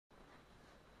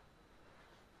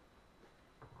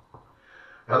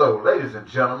Hello, ladies and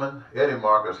gentlemen. Eddie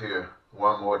Marcus here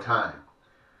one more time.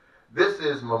 This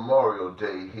is Memorial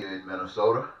Day here in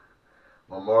Minnesota,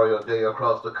 Memorial Day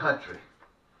across the country.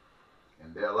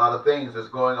 And there are a lot of things that's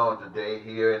going on today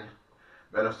here in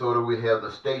Minnesota. We have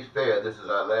the state fair. This is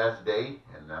our last day,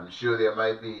 and I'm sure there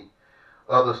might be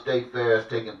other state fairs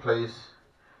taking place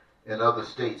in other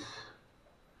states.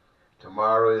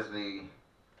 Tomorrow is the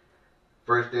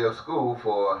first day of school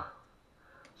for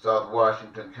South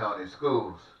Washington County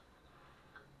Schools.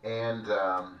 And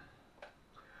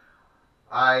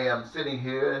I am sitting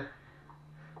here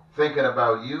thinking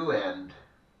about you, and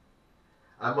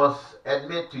I must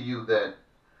admit to you that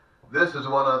this is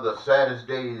one of the saddest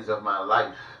days of my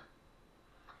life.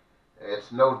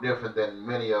 It's no different than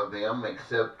many of them,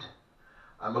 except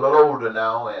I'm a little older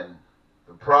now, and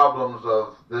the problems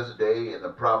of this day and the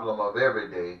problem of every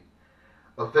day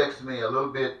affects me a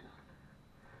little bit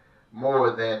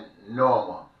more than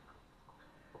normal.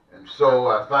 And so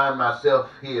I find myself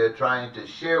here trying to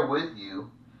share with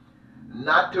you,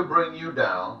 not to bring you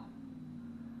down,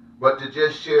 but to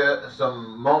just share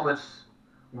some moments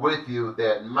with you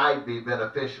that might be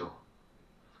beneficial.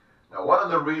 Now, one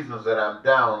of the reasons that I'm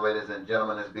down, ladies and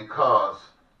gentlemen, is because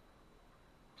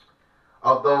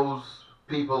of those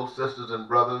people, sisters and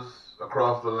brothers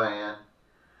across the land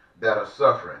that are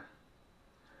suffering.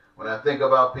 When I think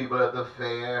about people at the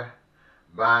fair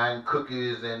buying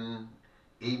cookies and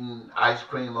eating ice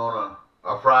cream on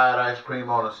a fried ice cream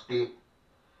on a stick,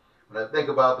 when I think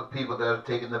about the people that are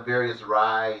taking the various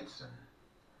rides, and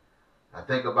I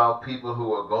think about people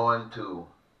who are going to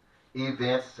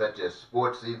events such as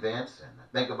sports events, and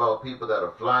I think about people that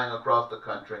are flying across the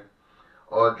country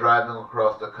or driving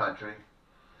across the country,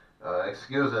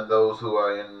 excusing those who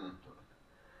are in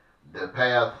the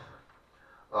path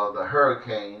of the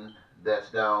hurricane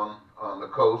that's down on the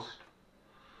coast.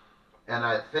 And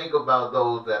I think about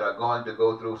those that are going to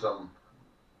go through some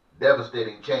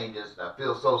devastating changes. I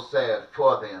feel so sad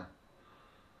for them.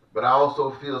 But I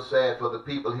also feel sad for the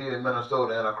people here in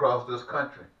Minnesota and across this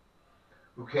country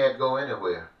who can't go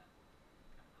anywhere,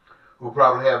 who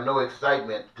probably have no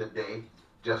excitement today,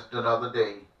 just another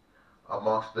day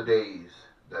amongst the days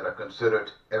that are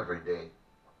considered every day.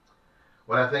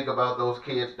 When I think about those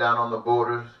kids down on the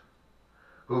borders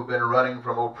who've been running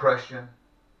from oppression,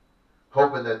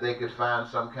 hoping that they could find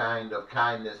some kind of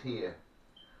kindness here,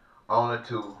 only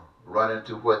to run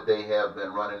into what they have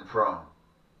been running from.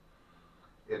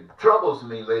 It troubles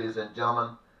me, ladies and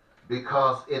gentlemen,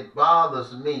 because it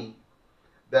bothers me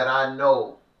that I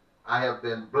know I have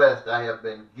been blessed, I have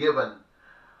been given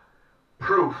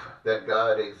proof that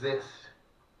God exists.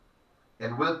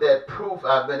 And with that proof,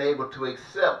 I've been able to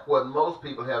accept what most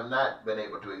people have not been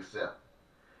able to accept.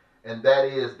 And that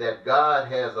is that God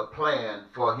has a plan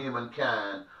for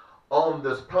humankind on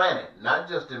this planet, not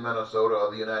just in Minnesota or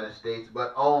the United States,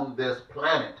 but on this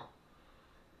planet.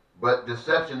 But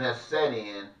deception has set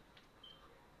in,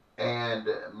 and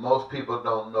most people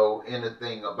don't know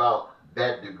anything about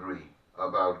that degree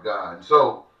about God.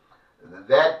 So,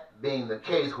 that being the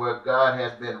case where God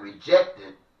has been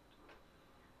rejected,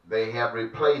 they have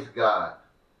replaced God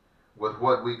with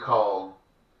what we call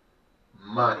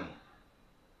money.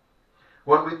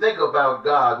 When we think about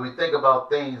God, we think about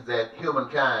things that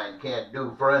humankind can't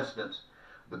do. For instance,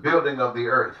 the building of the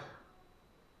earth,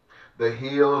 the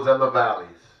hills and the valleys,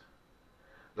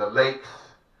 the lakes,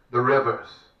 the rivers,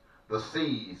 the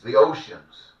seas, the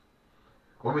oceans.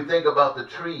 When we think about the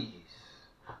trees,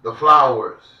 the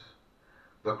flowers,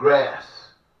 the grass,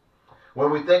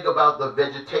 when we think about the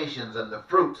vegetations and the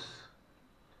fruits,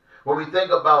 when we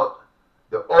think about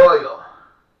the oil,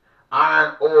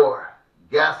 iron ore,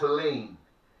 gasoline,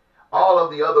 all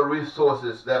of the other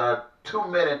resources that are too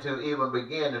many to even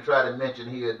begin to try to mention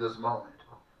here at this moment,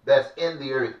 that's in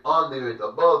the earth, on the earth,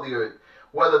 above the earth,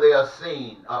 whether they are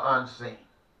seen or unseen.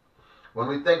 When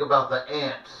we think about the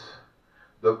ants,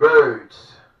 the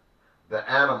birds, the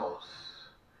animals,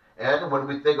 and when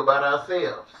we think about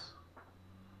ourselves,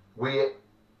 we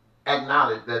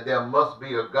acknowledge that there must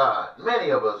be a God. Many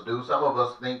of us do. Some of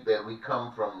us think that we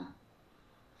come from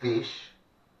fish,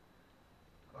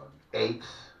 apes,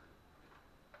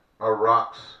 or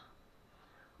rocks.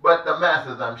 But the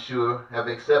masses, I'm sure, have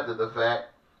accepted the fact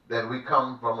that we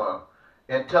come from an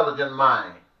intelligent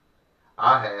mind.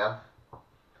 I have.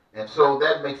 And so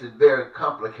that makes it very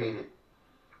complicated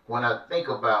when I think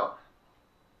about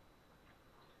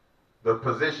the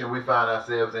position we find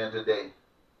ourselves in today.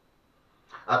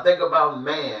 I think about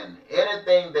man.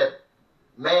 Anything that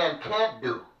man can't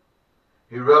do,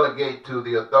 he relegates to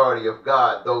the authority of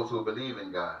God, those who believe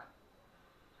in God.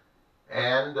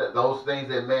 And those things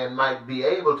that man might be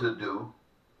able to do,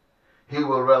 he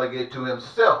will relegate to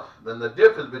himself. Then the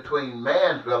difference between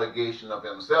man's relegation of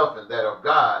himself and that of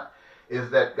God is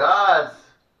that God's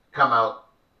come out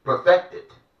perfected.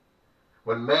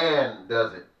 When man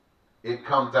does it, it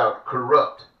comes out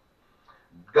corrupt.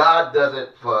 God does it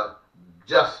for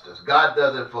justice. God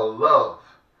does it for love.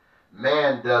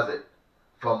 Man does it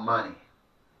for money.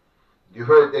 You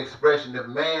heard the expression, if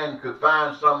man could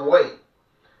find some way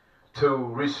to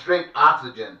restrict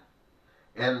oxygen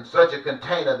in such a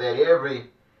container that every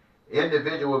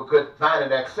individual could find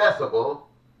it accessible,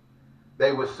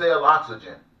 they would sell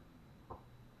oxygen.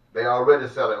 They already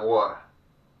selling water.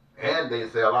 And they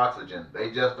sell oxygen.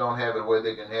 They just don't have it where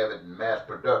they can have it in mass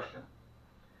production.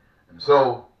 And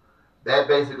so that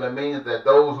basically means that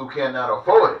those who cannot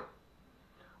afford it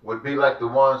would be like the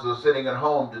ones who are sitting at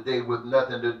home today with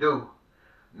nothing to do.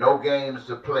 No games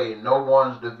to play, no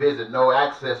ones to visit, no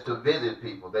access to visit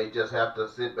people. They just have to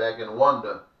sit back and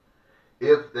wonder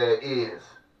if there is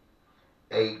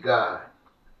a God.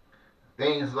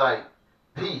 Things like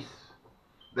peace.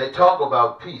 They talk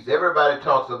about peace. Everybody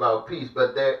talks about peace,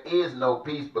 but there is no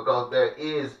peace because there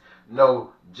is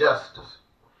no justice.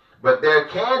 But there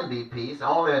can be peace.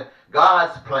 Only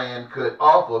God's plan could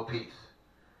offer peace.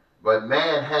 But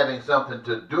man having something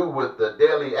to do with the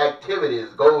daily activities,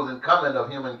 goes and coming of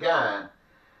humankind,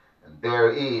 and there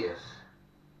is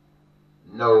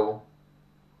no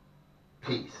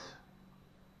peace.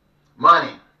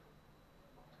 Money.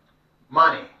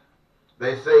 Money.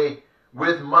 They say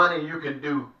with money you can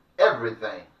do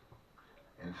everything.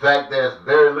 In fact, there's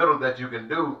very little that you can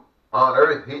do on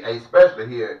earth, especially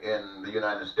here in the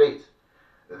United States,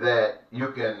 that you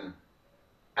can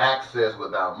access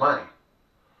without money.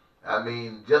 I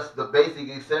mean, just the basic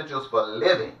essentials for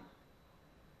living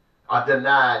are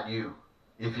denied you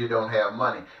if you don't have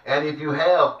money. And if you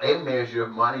have a measure of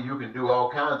money, you can do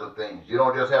all kinds of things. You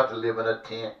don't just have to live in a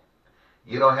tent.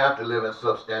 You don't have to live in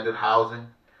substandard housing.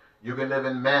 You can live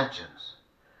in mansions.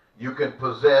 You can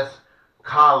possess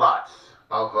car lots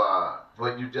of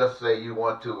when you just say you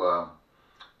want to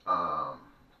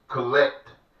collect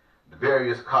the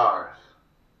various cars.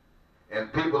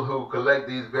 And people who collect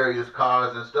these various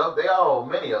cars and stuff,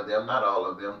 many of them, not all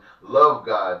of them, love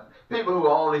God. People who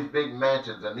own these big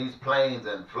mansions and these planes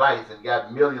and flights and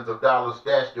got millions of dollars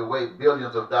stashed away,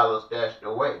 billions of dollars stashed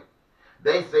away.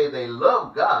 They say they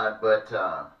love God, but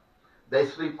they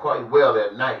sleep quite well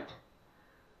at night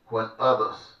when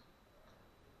others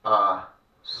are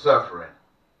suffering.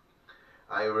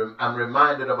 I'm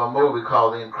reminded of a movie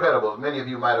called The Incredibles. Many of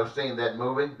you might have seen that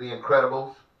movie, The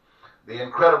Incredibles. The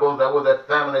Incredibles, that was that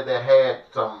family that had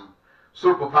some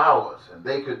superpowers, and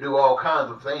they could do all kinds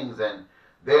of things. And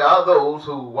there are those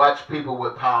who watch people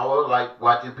with power, like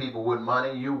watching people with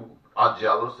money. You are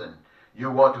jealous, and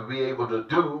you want to be able to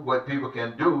do what people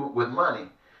can do with money.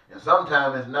 And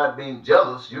sometimes it's not being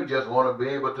jealous. You just want to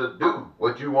be able to do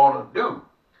what you want to do.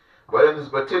 But in this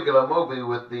particular movie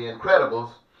with The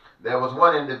Incredibles, there was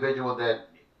one individual that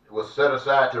was set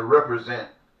aside to represent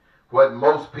what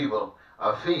most people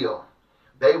feel.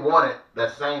 They wanted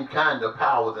that same kind of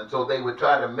powers, and so they would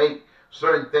try to make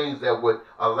certain things that would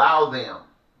allow them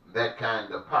that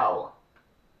kind of power.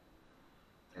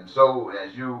 And so,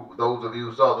 as those of you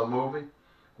who saw the movie,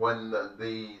 when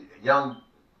the young,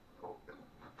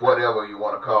 whatever you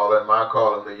want to call him, I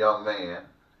call him the young man.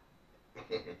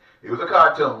 He was a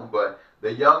cartoon, but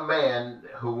the young man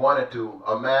who wanted to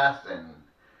amass and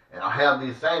have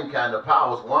these same kind of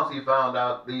powers, once he found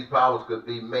out these powers could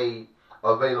be made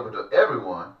available to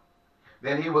everyone,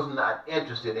 then he was not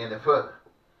interested any further.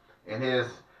 And his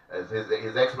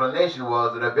explanation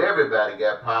was that if everybody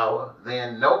got power,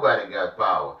 then nobody got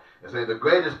power. And so the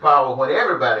greatest power when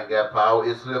everybody got power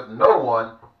is if no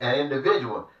one, an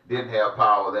individual, didn't have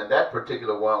power. Then that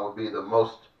particular one would be the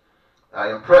most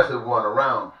impressive one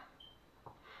around.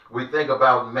 We think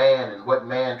about man and what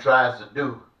man tries to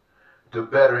do to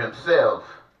better himself,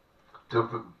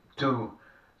 to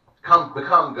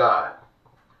become God.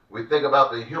 We think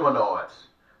about the humanoids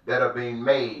that are being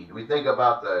made. We think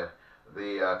about the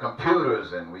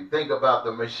computers, and we think about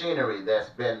the machinery that's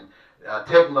been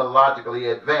technologically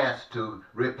advanced to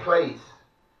replace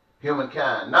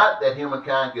humankind. Not that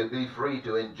humankind could be free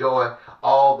to enjoy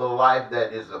all the life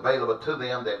that is available to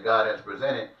them that God has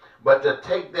presented, but to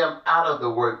take them out of the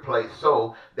workplace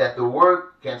so that the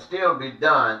work can still be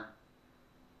done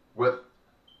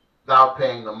without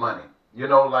paying the money. You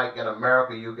know, like in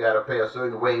America, you got to pay a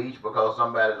certain wage because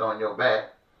somebody's on your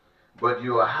back, but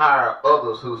you will hire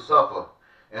others who suffer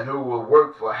and who will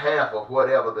work for half of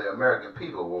whatever the American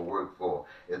people will work for.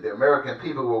 If the American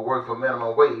people will work for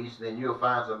minimum wage, then you'll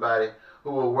find somebody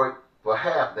who will work for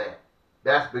half that.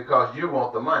 That's because you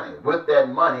want the money. With that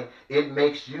money, it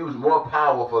makes you more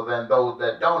powerful than those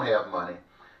that don't have money.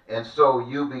 And so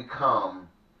you become,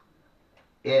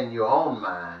 in your own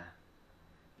mind,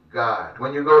 God.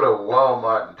 When you go to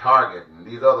Walmart and Target and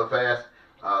these other fast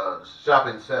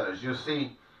shopping centers, you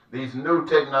see these new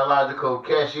technological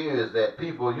cashiers that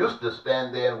people used to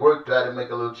stand there and work, try to make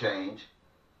a little change.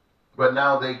 But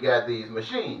now they got these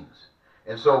machines.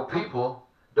 And so people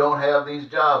don't have these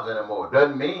jobs anymore.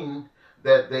 Doesn't mean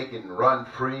that they can run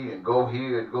free and go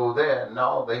here and go there.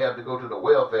 No, they have to go to the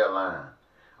welfare line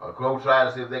or go try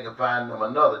to see if they can find them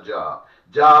another job.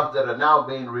 Jobs that are now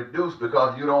being reduced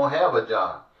because you don't have a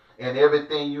job. And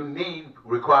everything you need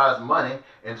requires money.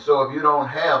 And so if you don't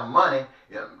have money,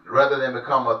 rather than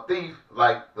become a thief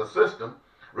like the system,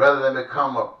 rather than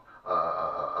become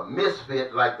a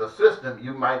misfit like the system,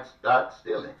 you might start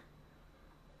stealing.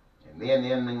 And then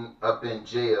ending up in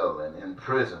jail and in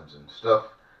prisons and stuff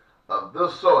of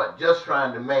this sort, just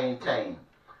trying to maintain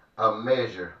a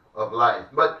measure of life.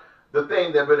 But the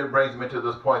thing that really brings me to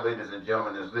this point, ladies and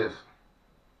gentlemen, is this.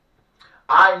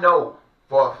 I know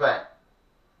for a fact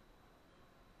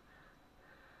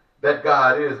that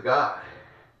God is God.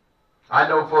 I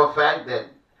know for a fact that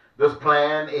this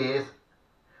plan is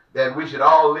that we should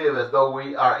all live as though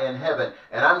we are in heaven.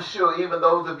 And I'm sure even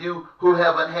those of you who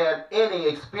haven't had any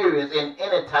experience in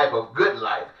any type of good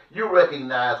life, you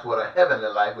recognize what a heavenly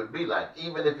life would be like,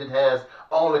 even if it has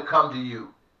only come to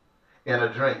you in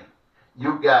a dream.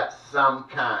 You got some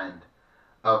kind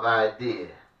of idea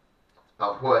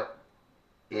of what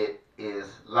it is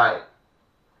like.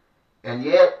 And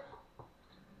yet,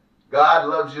 God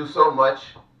loves you so much,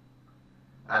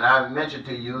 and I've mentioned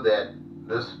to you that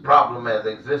this problem has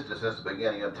existed since the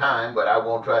beginning of time, but I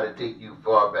won't try to take you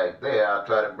far back there. I'll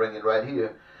try to bring it right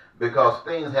here, because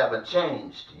things haven't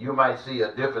changed. You might see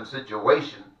a different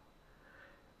situation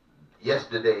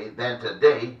yesterday than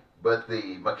today, but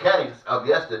the mechanics of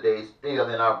yesterday is still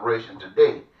in operation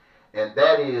today, and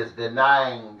that is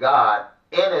denying God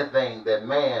anything that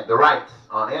man, the rights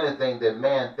on anything that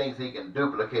man thinks he can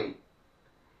duplicate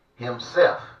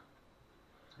himself.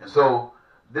 And so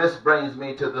this brings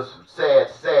me to this sad,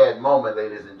 sad moment,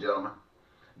 ladies and gentlemen,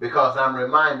 because I'm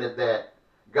reminded that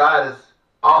God is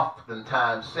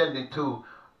oftentimes sending to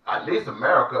at least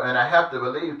America, and I have to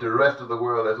believe to the rest of the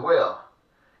world as well,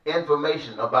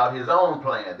 information about his own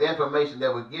plans, information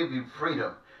that will give you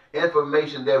freedom,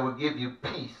 information that will give you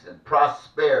peace and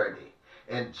prosperity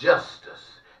and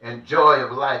justice and joy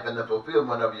of life and the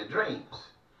fulfillment of your dreams.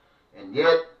 And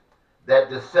yet, that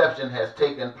deception has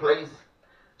taken place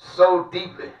so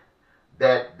deeply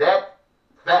that that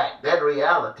fact, that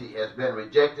reality has been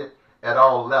rejected at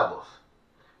all levels.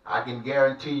 I can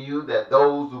guarantee you that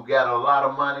those who got a lot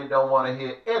of money don't want to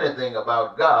hear anything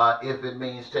about God if it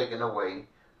means taking away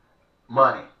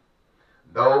money.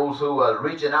 Those who are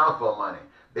reaching out for money,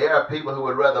 there are people who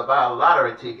would rather buy a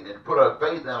lottery ticket and put a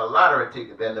faith in a lottery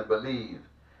ticket than to believe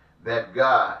that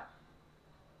God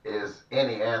is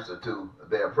any answer to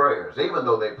their prayers, even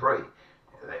though they pray.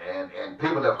 And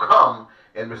people have come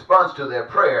in response to their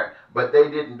prayer, but they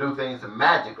didn't do things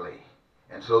magically.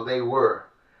 And so they were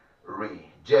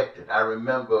rejected. I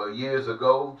remember years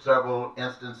ago, several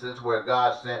instances where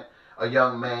God sent a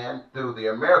young man through the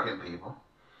American people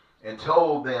and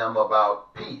told them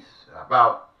about peace,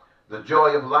 about the joy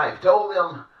of life, told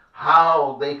them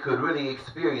how they could really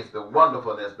experience the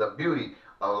wonderfulness, the beauty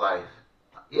of life.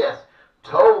 Yes,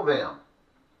 told them.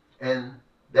 And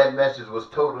that message was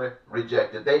totally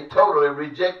rejected. They totally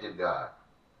rejected God.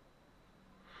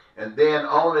 And then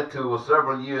only to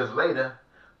several years later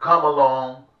come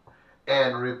along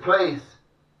and replace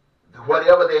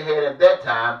whatever they had at that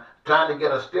time, trying to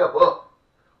get a step up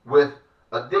with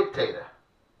a dictator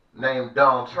named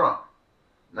Donald Trump.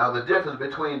 Now the difference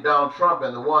between Donald Trump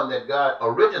and the one that God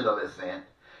originally sent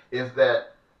is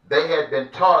that they had been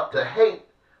taught to hate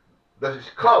the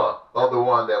color of the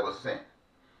one that was sent.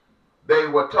 They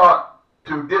were taught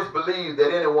to disbelieve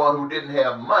that anyone who didn't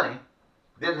have money,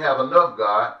 didn't have enough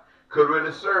God, could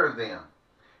really serve them.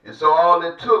 And so all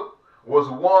it took was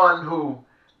one who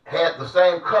had the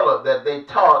same color that they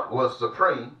taught was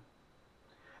supreme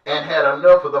and had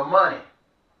enough of the money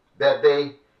that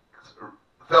they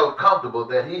felt comfortable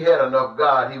that he had enough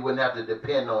God, he wouldn't have to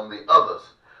depend on the others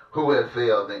who had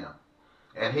failed them.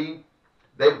 And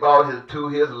they bought into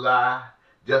his lie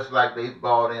just like they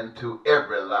bought into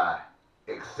every lie.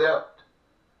 Except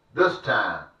this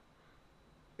time,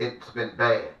 it's been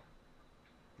bad.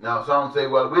 Now some say,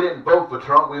 well, we didn't vote for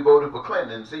Trump, we voted for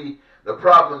Clinton. And see, the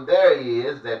problem there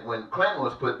is that when Clinton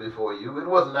was put before you, it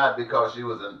was not because she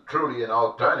was truly an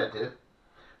alternative.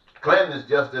 Clinton is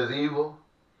just as evil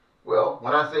Well,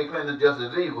 when I say Clinton is just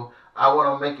as evil, I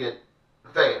want to make it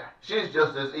fair. She's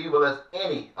just as evil as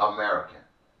any American.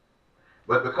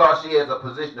 But because she has a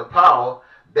position of power,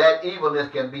 that evilness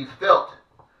can be felt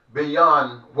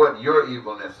beyond what your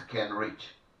evilness can reach.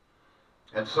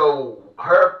 And so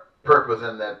her purpose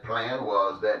in that plan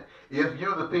was that if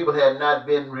you, the people, had not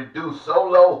been reduced so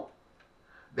low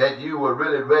that you were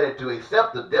really ready to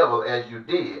accept the devil as you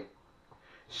did,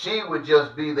 she would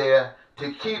just be there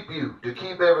to keep you, to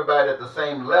keep everybody at the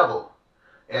same level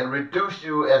and reduce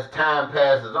you as time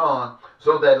passes on,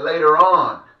 so that later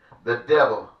on the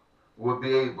devil will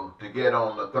be able to get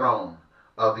on the throne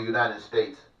of the United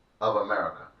States of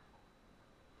America.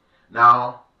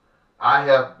 Now, I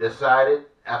have decided,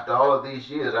 after all of these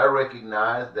years, I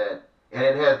recognize that, and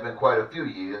it has been quite a few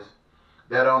years,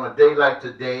 that on a day like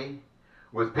today,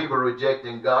 with people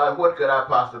rejecting God, what could I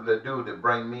possibly do to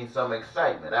bring me some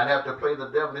excitement? I'd have to play the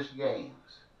devilish games.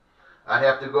 I'd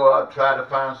have to go out and try to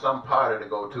find some party to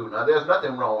go to. Now, there's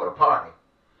nothing wrong with a party,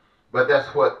 but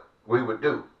that's what we would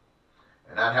do.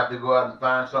 And I'd have to go out and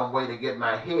find some way to get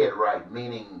my head right,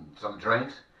 meaning some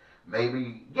drinks,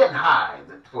 maybe getting high,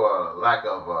 for lack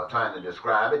of trying to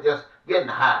describe it, just getting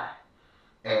high.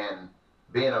 And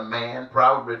being a man,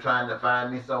 probably trying to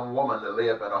find me some woman to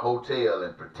live in a hotel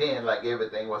and pretend like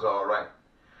everything was all right.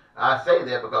 I say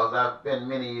that because I've spent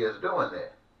many years doing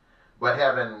that. But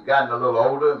having gotten a little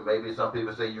older, maybe some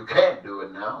people say you can't do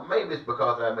it now. Maybe it's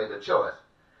because I made a choice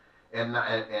and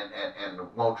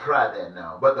won't try that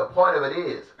now. But the point of it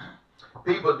is,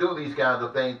 people do these kinds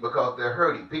of things because they're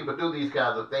hurting. People do these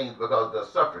kinds of things because they're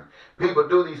suffering. People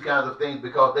do these kinds of things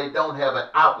because they don't have an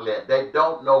outlet. They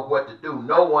don't know what to do.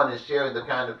 No one is sharing the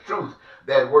kind of truth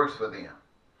that works for them.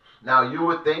 Now, you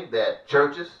would think that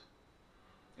churches,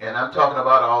 and I'm talking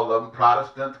about all of them,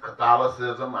 Protestants,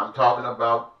 Catholicism, I'm talking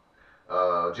about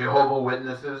Jehovah's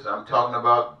Witnesses, I'm talking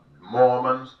about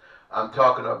Mormons, I'm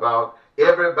talking about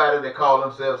everybody that call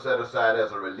themselves set aside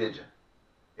as a religion.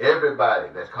 Everybody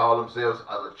that call themselves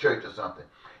as a church or something.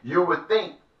 You would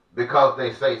think, because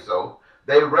they say so,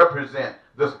 they represent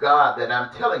this God that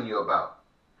I'm telling you about.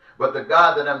 But the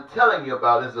God that I'm telling you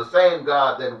about is the same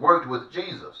God that worked with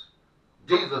Jesus.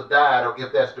 Jesus died, or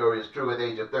if that story is true, at the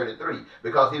age of 33,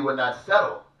 because he would not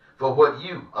settle for what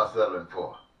you are settling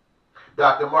for.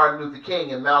 Dr. Martin Luther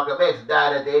King and Malcolm X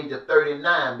died at the age of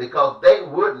 39 because they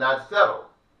would not settle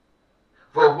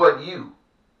for what you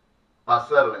are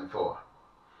settling for.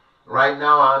 Right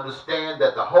now, I understand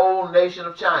that the whole nation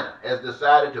of China has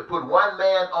decided to put one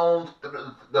man on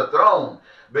the throne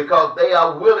because they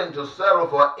are willing to settle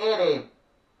for any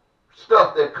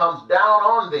stuff that comes down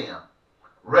on them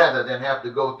rather than have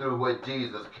to go through what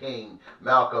Jesus, King,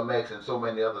 Malcolm X, and so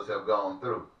many others have gone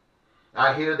through.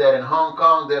 I hear that in Hong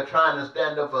Kong they're trying to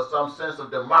stand up for some sense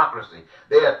of democracy.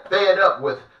 They are fed up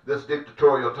with this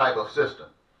dictatorial type of system.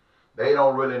 They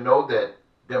don't really know that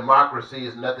democracy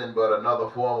is nothing but another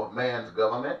form of man's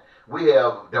government. We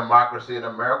have democracy in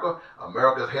America.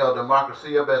 America's held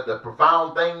democracy up as the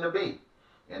profound thing to be.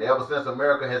 And ever since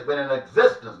America has been in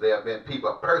existence, there have been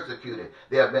people persecuted.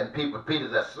 There have been people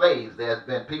treated as slaves. There have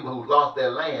been people who lost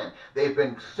their land. They've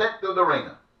been sent through the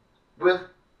ringer with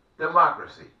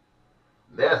democracy.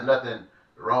 There's nothing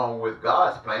wrong with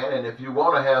God's plan. And if you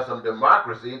want to have some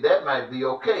democracy, that might be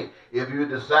okay. If you're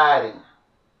deciding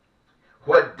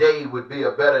what day would be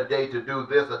a better day to do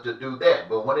this or to do that.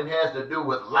 But when it has to do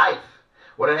with life,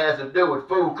 when it has to do with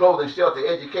food, clothing, shelter,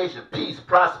 education, peace,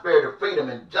 prosperity, freedom,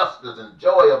 and justice, and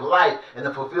joy of life, and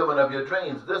the fulfillment of your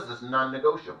dreams, this is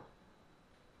non-negotiable.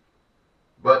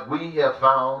 But we have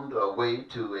found a way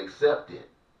to accept it.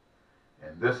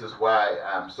 And this is why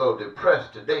I'm so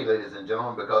depressed today, ladies and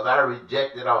gentlemen, because I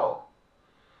reject it all.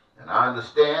 And I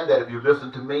understand that if you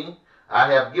listen to me, I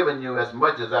have given you as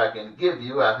much as I can give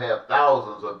you. I have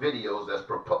thousands of videos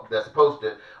that's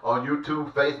posted on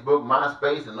YouTube, Facebook,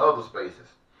 MySpace, and other spaces.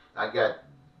 I got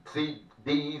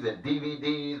CDs and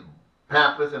DVDs,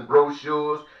 pamphlets and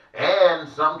brochures, and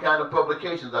some kind of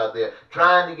publications out there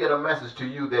trying to get a message to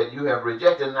you that you have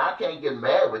rejected. And I can't get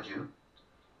mad with you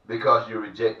because you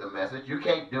reject the message. You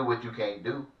can't do what you can't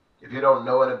do. If you don't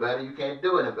know any better, you can't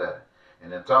do any better.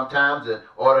 And then sometimes in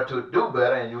order to do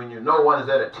better, and when you know one is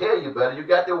there to tell you better, you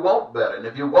got to want better. And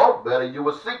if you want better, you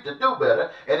will seek to do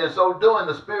better. And in so doing,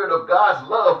 the Spirit of God's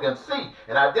love can see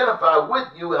and identify with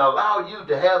you and allow you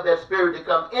to have that Spirit to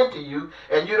come into you.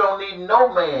 And you don't need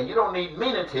no man. You don't need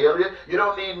me to tell you. You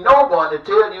don't need no one to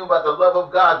tell you about the love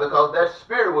of God, because that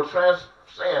Spirit will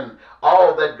transcend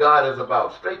all that God is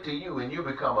about straight to you, and you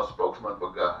become a spokesman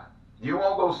for God. You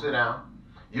won't go sit down.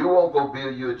 You won't go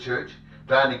build your church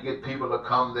trying to get people to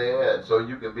come there and so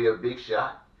you can be a big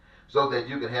shot, so that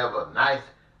you can have a nice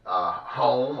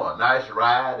home or a nice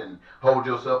ride and hold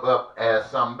yourself up as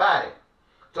somebody.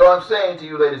 So I'm saying to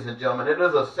you, ladies and gentlemen, it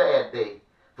is a sad day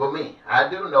for me. I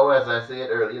do know, as I said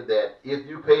earlier, that if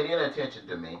you paid any attention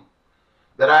to me,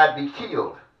 that I'd be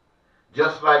killed,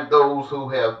 just like those who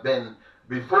have been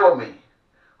before me,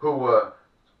 who were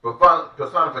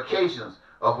personifications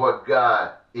of what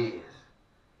God is.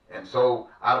 And so,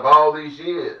 out of all these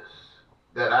years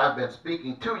that I've been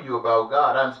speaking to you about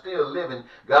God, I'm still living.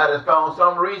 God has found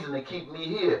some reason to keep me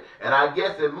here. And I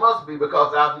guess it must be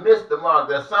because I've missed the mark.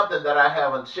 There's something that I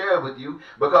haven't shared with you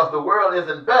because the world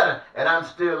isn't better and I'm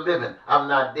still living. I'm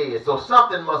not dead. So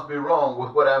something must be wrong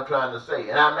with what I'm trying to say.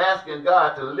 And I'm asking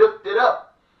God to lift it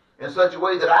up in such a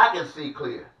way that I can see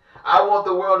clear. I want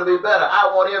the world to be better.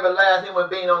 I want every last human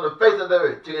being on the face of the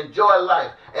earth to enjoy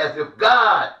life as if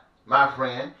God, my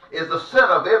friend, is the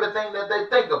center of everything that they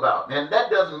think about. And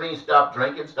that doesn't mean stop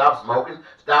drinking, stop smoking,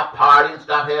 stop partying,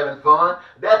 stop having fun.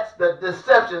 That's the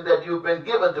deception that you've been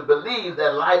given to believe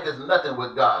that life is nothing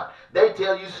with God. They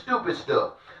tell you stupid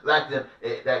stuff. Like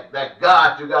that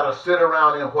God, you got to sit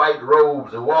around in white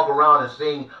robes and walk around and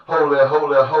sing holy,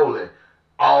 holy, holy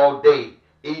all day.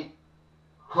 Eat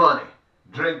honey,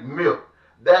 drink milk.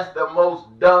 That's the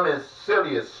most dumbest,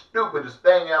 silliest, stupidest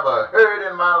thing I ever heard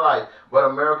in my life. But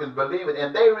Americans believe it,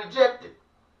 and they reject it.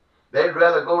 They'd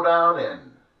rather go down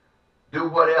and do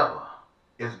whatever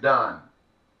is done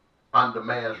under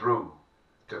man's rule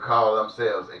to call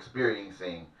themselves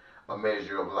experiencing a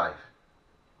measure of life.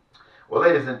 Well,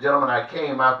 ladies and gentlemen, I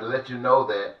came out to let you know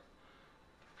that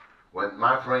when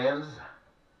my friends,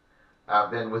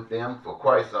 I've been with them for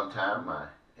quite some time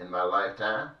in my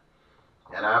lifetime,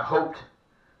 and I've hoped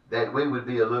that we would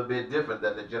be a little bit different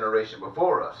than the generation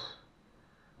before us.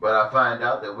 But I find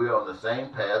out that we're on the same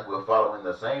path, we're following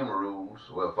the same rules,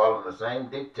 we're following the same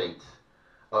dictates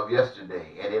of yesterday,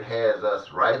 and it has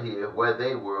us right here where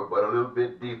they were, but a little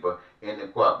bit deeper in the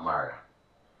quagmire.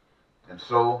 And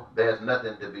so there's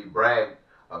nothing to be bragged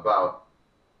about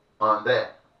on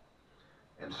that.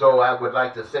 And so I would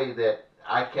like to say that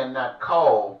I cannot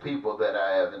call people that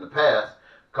I have in the past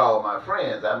call my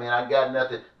friends. I mean, I got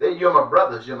nothing. You're my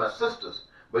brothers, you're my sisters,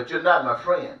 but you're not my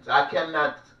friends. I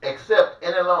cannot accept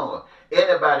any longer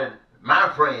anybody,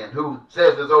 my friend, who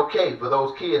says it's okay for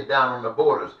those kids down on the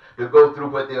borders to go through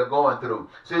what they're going through.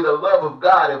 See, the love of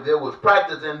God, if there was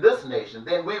practice in this nation,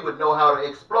 then we would know how to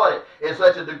exploit it in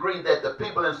such a degree that the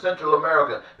people in Central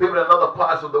America, people in other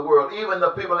parts of the world, even the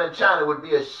people in China would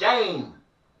be ashamed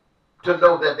to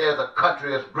know that there's a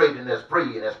country as great and as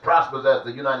free and as prosperous as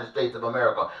the United States of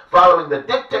America, following the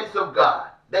dictates of God.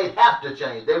 They have to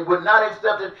change. They would not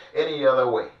accept it any other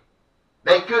way.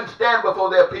 They couldn't stand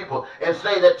before their people and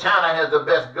say that China has the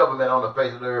best government on the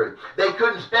face of the earth. They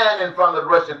couldn't stand in front of the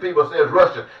Russian people and say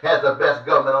Russia has the best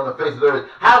government on the face of the earth.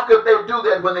 How could they do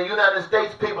that when the United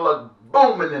States people are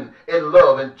booming in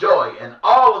love and joy and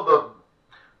all of the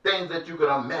things that you could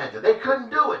imagine? They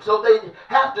couldn't do it, so they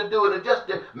have to do it just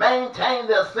to maintain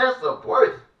their sense of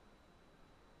worth.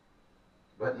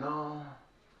 But no,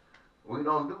 we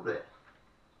don't do that.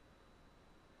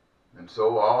 And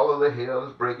so all of the hell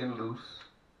is breaking loose.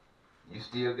 You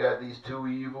still got these two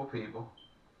evil people.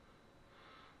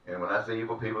 And when I say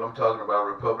evil people, I'm talking about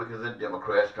Republicans and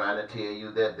Democrats trying to tell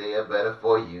you that they are better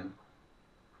for you.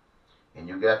 And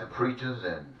you got the preachers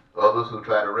and others who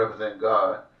try to represent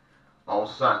God on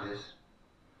Sundays.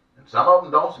 And some of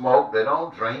them don't smoke, they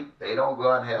don't drink, they don't go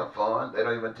out and have fun, they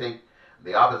don't even take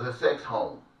the opposite sex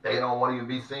home. They don't want to even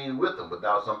be seen with them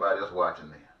without somebody else watching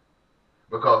them.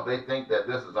 Because they think that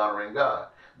this is honoring God.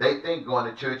 They think going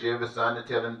to church every Sunday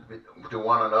telling to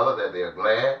one another that they're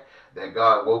glad that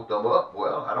God woke them up.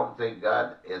 Well, I don't think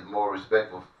God is more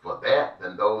respectful for that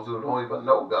than those who don't even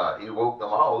know God. He woke them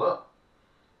all up.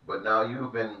 But now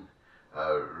you've been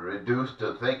reduced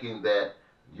to thinking that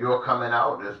you're coming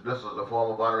out as this is a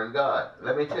form of honoring God.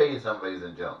 Let me tell you something, ladies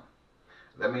and gentlemen.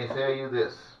 Let me tell you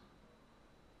this.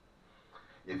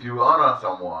 If you honor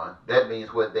someone, that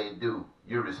means what they do,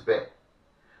 you respect.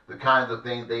 The kinds of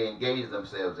things they engage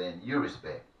themselves in, you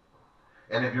respect.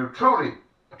 And if you truly,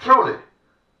 truly,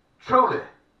 truly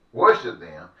worship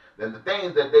them, then the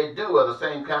things that they do are the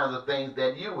same kinds of things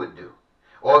that you would do.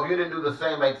 Or if you didn't do the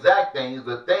same exact things,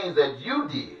 the things that you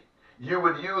did, you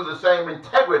would use the same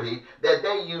integrity that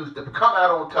they used to come out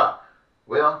on top.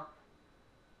 Well,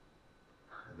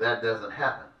 that doesn't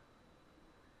happen.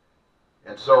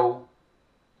 And so,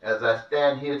 as I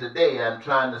stand here today, I'm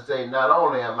trying to say not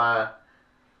only am I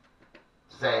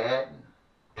sad and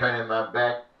turning my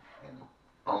back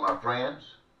on my friends,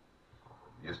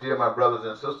 you're still my brothers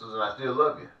and sisters and I still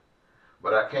love you,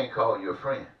 but I can't call you a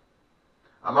friend.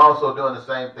 I'm also doing the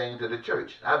same thing to the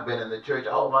church. I've been in the church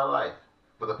all my life.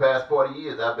 For the past 40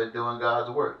 years, I've been doing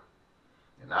God's work.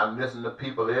 And I'm listening to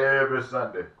people every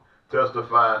Sunday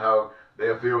testifying how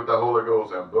they're filled with the Holy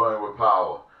Ghost and burning with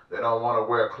power. They don't want to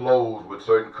wear clothes with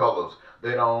certain colors.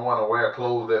 They don't want to wear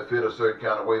clothes that fit a certain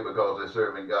kind of way because they're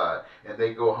serving God. And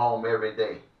they go home every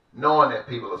day knowing that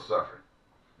people are suffering.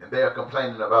 And they are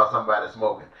complaining about somebody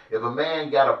smoking. If a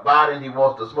man got a body and he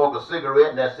wants to smoke a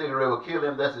cigarette and that cigarette will kill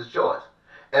him, that's his choice.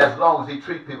 As long as he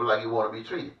treats people like he want to be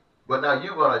treated. But now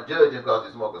you're going to judge him because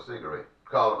he smokes a cigarette.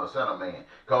 Call him a sinner man.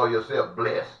 Call yourself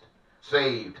blessed,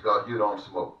 saved because you don't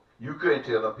smoke. You couldn't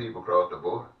tell them people across the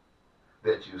border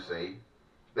that you saved.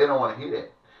 They don't want to hear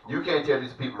that. You can't tell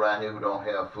these people around here who don't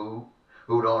have food,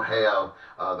 who don't have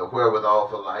the wherewithal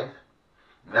for life.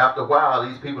 And after a while,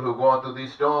 these people who are going through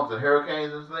these storms and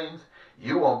hurricanes and things,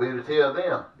 you won't be able to tell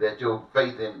them that your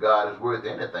faith in God is worth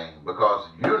anything because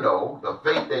you know the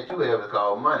faith that you have is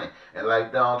called money. And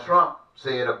like Donald Trump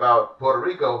said about Puerto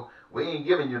Rico, we ain't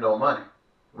giving you no money.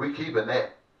 We keeping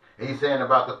that. He's saying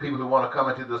about the people who want to come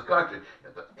into this country,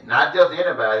 not just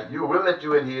anybody, we'll let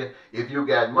you in here if you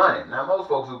got money. Now, most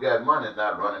folks who got money is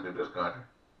not running to this country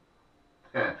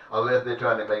unless they're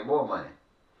trying to make more money.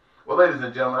 Well, ladies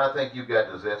and gentlemen, I think you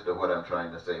got the zest of what I'm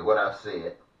trying to say. What I've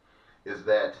said is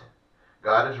that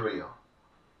God is real,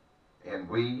 and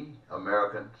we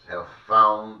Americans have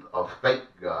found a fake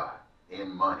God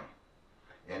in money,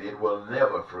 and it will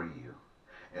never free you.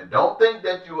 And don't think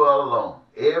that you are alone.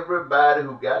 Everybody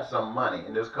who got some money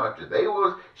in this country, they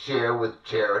will share with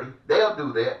charity. They'll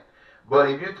do that. But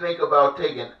if you think about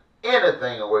taking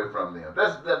anything away from them,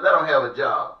 let them have a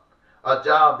job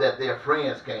that their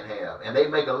friends can't have, and they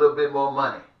make a little bit more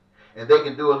money, and they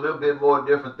can do a little bit more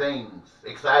different things,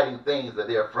 exciting things that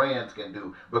their friends can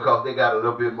do because they got a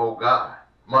little bit more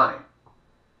money.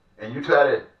 And you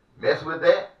try to mess with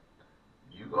that,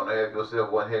 you're going to have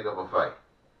yourself one heck of a fight.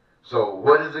 So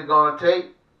what is it going to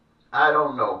take? I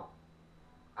don't know.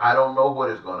 I don't know what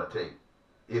it's going to take.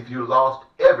 If you lost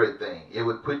everything, it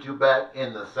would put you back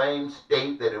in the same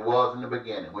state that it was in the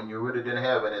beginning when you really didn't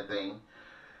have anything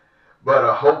but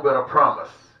a hope and a promise.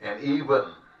 And even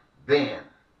then,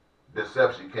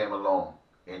 deception came along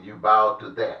and you bowed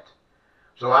to that.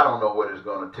 So I don't know what it's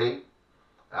going to take.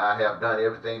 I have done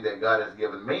everything that God has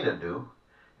given me to do,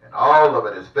 and all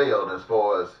of it has failed as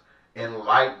far as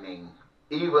enlightening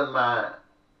even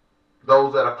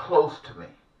those that are close to me,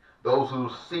 those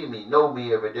who see me, know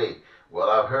me every day. Well,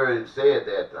 I've heard it said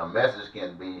that a message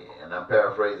can be, and I'm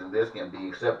paraphrasing this, can be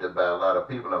accepted by a lot of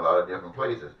people in a lot of different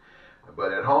places.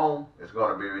 But at home, it's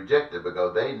going to be rejected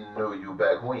because they knew you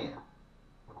back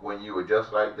when you were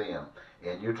just like them.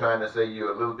 And you're trying to say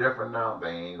you're a little different now, they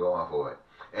ain't going for it.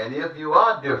 And if you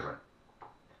are different,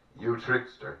 you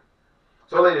trickster.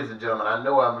 So, ladies and gentlemen, I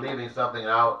know I'm leaving something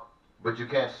out, but you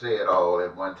can't say it all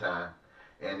at one time.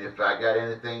 And if I got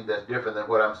anything that's different than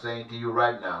what I'm saying to you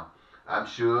right now, I'm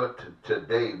sure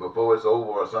today, before it's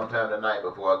over, or sometime tonight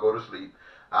before I go to sleep,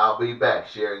 I'll be back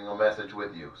sharing a message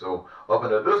with you. So up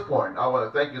until this point, I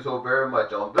want to thank you so very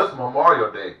much on this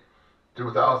Memorial Day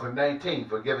 2019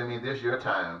 for giving me this your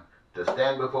time to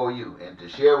stand before you and to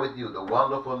share with you the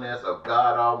wonderfulness of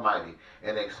God Almighty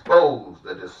and expose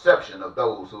the deception of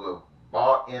those who have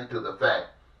bought into the fact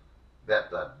that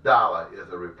the dollar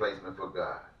is a replacement for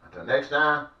God. Until next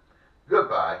time,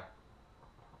 goodbye.